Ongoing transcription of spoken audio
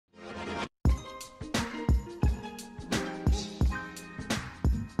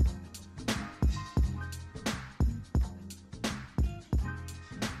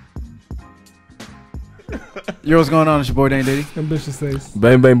Yo, what's going on? It's your boy Dane Diddy. Ambitious Face.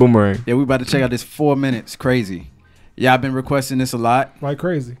 Bang bang boomerang. Yeah, we about to check out this 4 minutes. Crazy. Yeah, I've been requesting this a lot. Like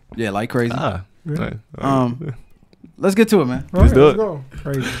crazy. Yeah, like crazy. Ah. Yeah. Let's get to it, man. All right, do let's it. go.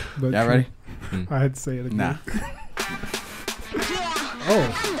 Crazy. But Y'all ready? I had to say it again. Nah.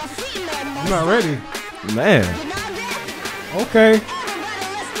 Oh. I'm not ready. Man. Okay.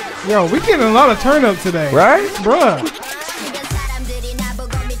 Yo, we getting a lot of turn up today. Right? Bruh.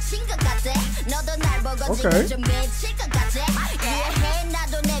 Okay.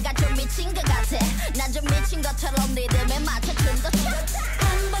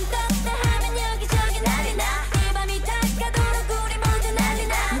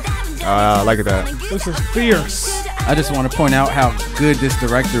 I like that. This is fierce. I just want to point out how good this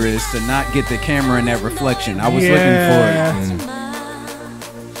director is to not get the camera in that reflection. I was looking for it.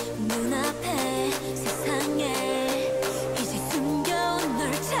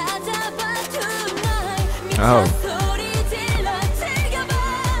 Oh.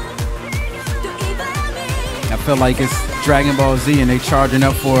 I feel like it's Dragon Ball Z and they charging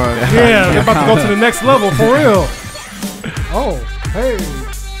up for Yeah, they're about to go to the next level for real. Oh, hey.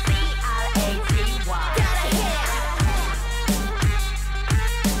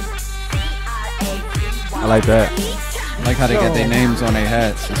 I like that. I like how they got their names on their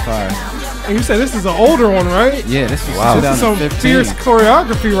hats. It's fire. And you said this is an older one, right? Yeah, this is Wow. This is some 2015. fierce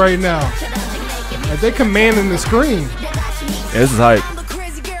choreography right now. Like they commanding the screen. Yeah, this is hype.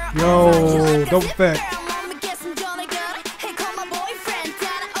 Yo, dope effect.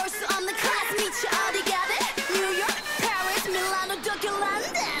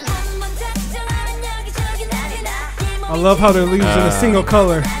 I love how they're using a single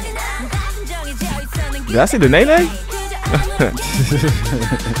color. Did I see the Nene?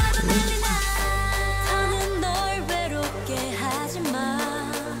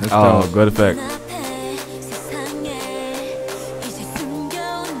 Oh, good effect.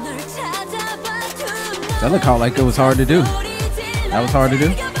 That looked like it was hard to do. That was hard to do.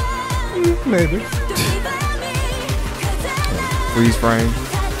 Maybe. Freeze frame.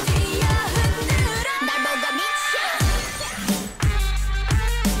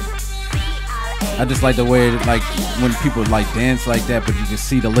 I just like the way, like, when people like dance like that, but you can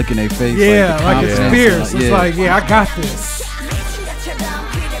see the look in their face. Yeah, the like it's confidence, fierce. like, It's like, yeah, I got this.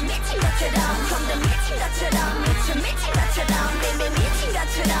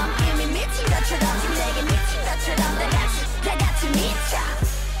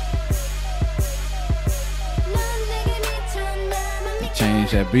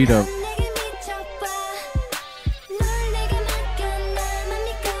 change that beat up.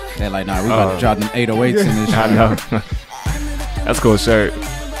 They're like, nah, we about to drop them 808s in this shit. I know. That's a cool shirt.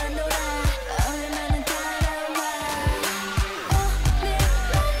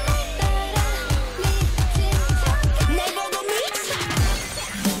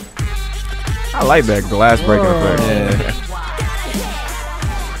 I like that glass breaking effect. Yeah.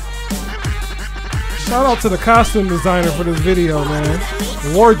 Shout out to the costume designer for this video, man.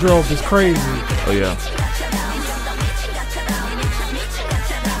 The wardrobe is crazy. Oh yeah.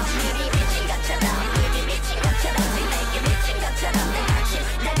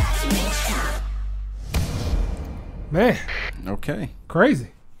 Man, Okay.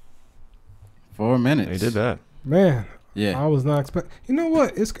 crazy. 4 minutes. They did that. Man, Yeah. I was not expecting. You know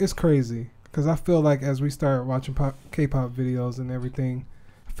what? It's crazy because I feel like as we start watching K-pop videos and everything,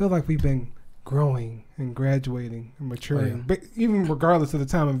 I feel like we've been growing and graduating and maturing, but even regardless of the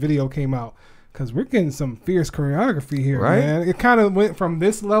time a video came out, because we're getting some fierce choreography here, Right? man. It kind of went from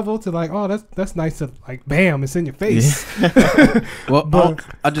this level to like, oh, that's nice to like, bam, it's in your face. Well, But-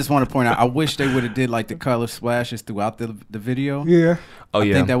 I just want to point out, I wish they would have did like the color splashes throughout the video. Yeah, Oh I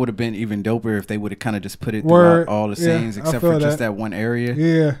yeah. think that would have been even doper if they would have kind of just put it Word. throughout all the Yeah, scenes I except feel for just that. that one area.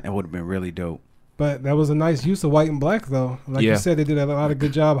 yeah. That would have been really dope. But that was a nice use of white and black, though. Like Yeah. you said, they did a lot of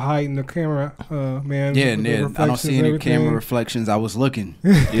good job hiding the camera, man. Yeah, with the and I don't see reflections, any everything. camera reflections. I was looking.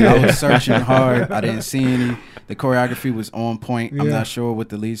 I was searching hard. I didn't see any. The choreography was on point. I'm Yeah. not sure what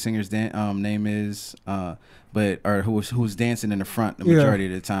the lead singer's name is, or who's dancing in the front the Yeah. majority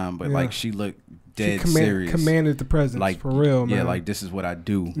of the time. But Yeah. like she looked She dead serious. commanded the presence, Like for real, man. Yeah, like this is what I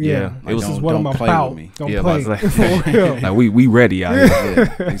do. Yeah. Like, It was This is don't- what I'm don't play about. with me. Don't Yeah, play. I was like- For real. Like we ready out here.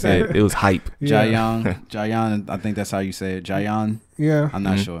 Yeah, exactly. It was hype. Yeah. Jayan, I think that's how you say it. Jayan. Yeah. I'm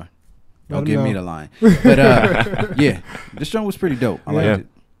not Mhm. sure. Let Don't him give me know. the line. But yeah, this joint was pretty dope. I Yeah. liked it.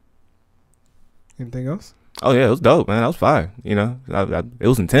 Anything else? Oh yeah, it was dope, man. That was fire. You know, it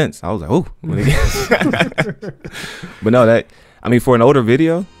was intense. I was like, oh. But no, for an older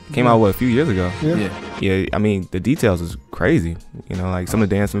video, Came out a few years ago. Yeah. I mean, the details is crazy. You know, like some of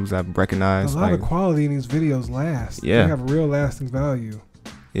the dance moves I've recognized. A lot like, of quality in these videos last. Yeah. They have real lasting value.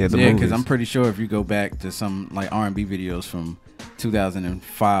 Yeah, because I'm pretty sure if you go back to some like R&B videos from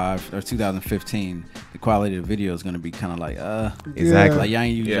 2005 or 2015, the quality of the video is going to be kind of like exactly. Like y'all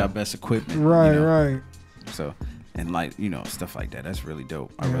ain't use your best equipment. Right, you know? right. So, and like, you know, stuff like that. That's really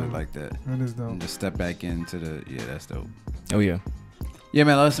dope. I really like that. That is dope. And just step back into that's dope. Oh, yeah. Yeah,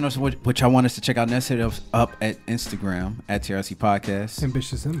 man, let us know what y'all want us to check out next. Hit us up at Instagram at TRC Podcast.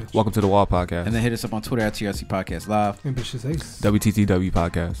 Ambitious Image. Welcome to the Wall Podcast. And then hit us up on Twitter at TRC Podcast Live. Ambitious Ace. WTTW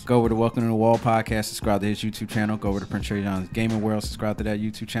Podcast. Go over to Welcome to the Wall Podcast. Subscribe to his YouTube channel. Go over to Prince Trajan's Gaming World. Subscribe to that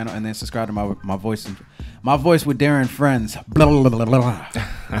YouTube channel. And then subscribe to my voice with Darren Friends. Blah, blah, blah, blah,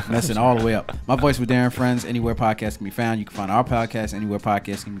 blah. Messing all the way up. My voice with Darren Friends. Anywhere podcasts can be found. You can find our podcast anywhere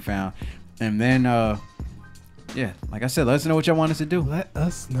podcasts can be found. And then, yeah, like I said, let us know what y'all want us to do. Let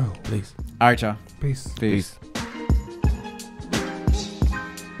us know. Please. All right, y'all. Peace. Peace.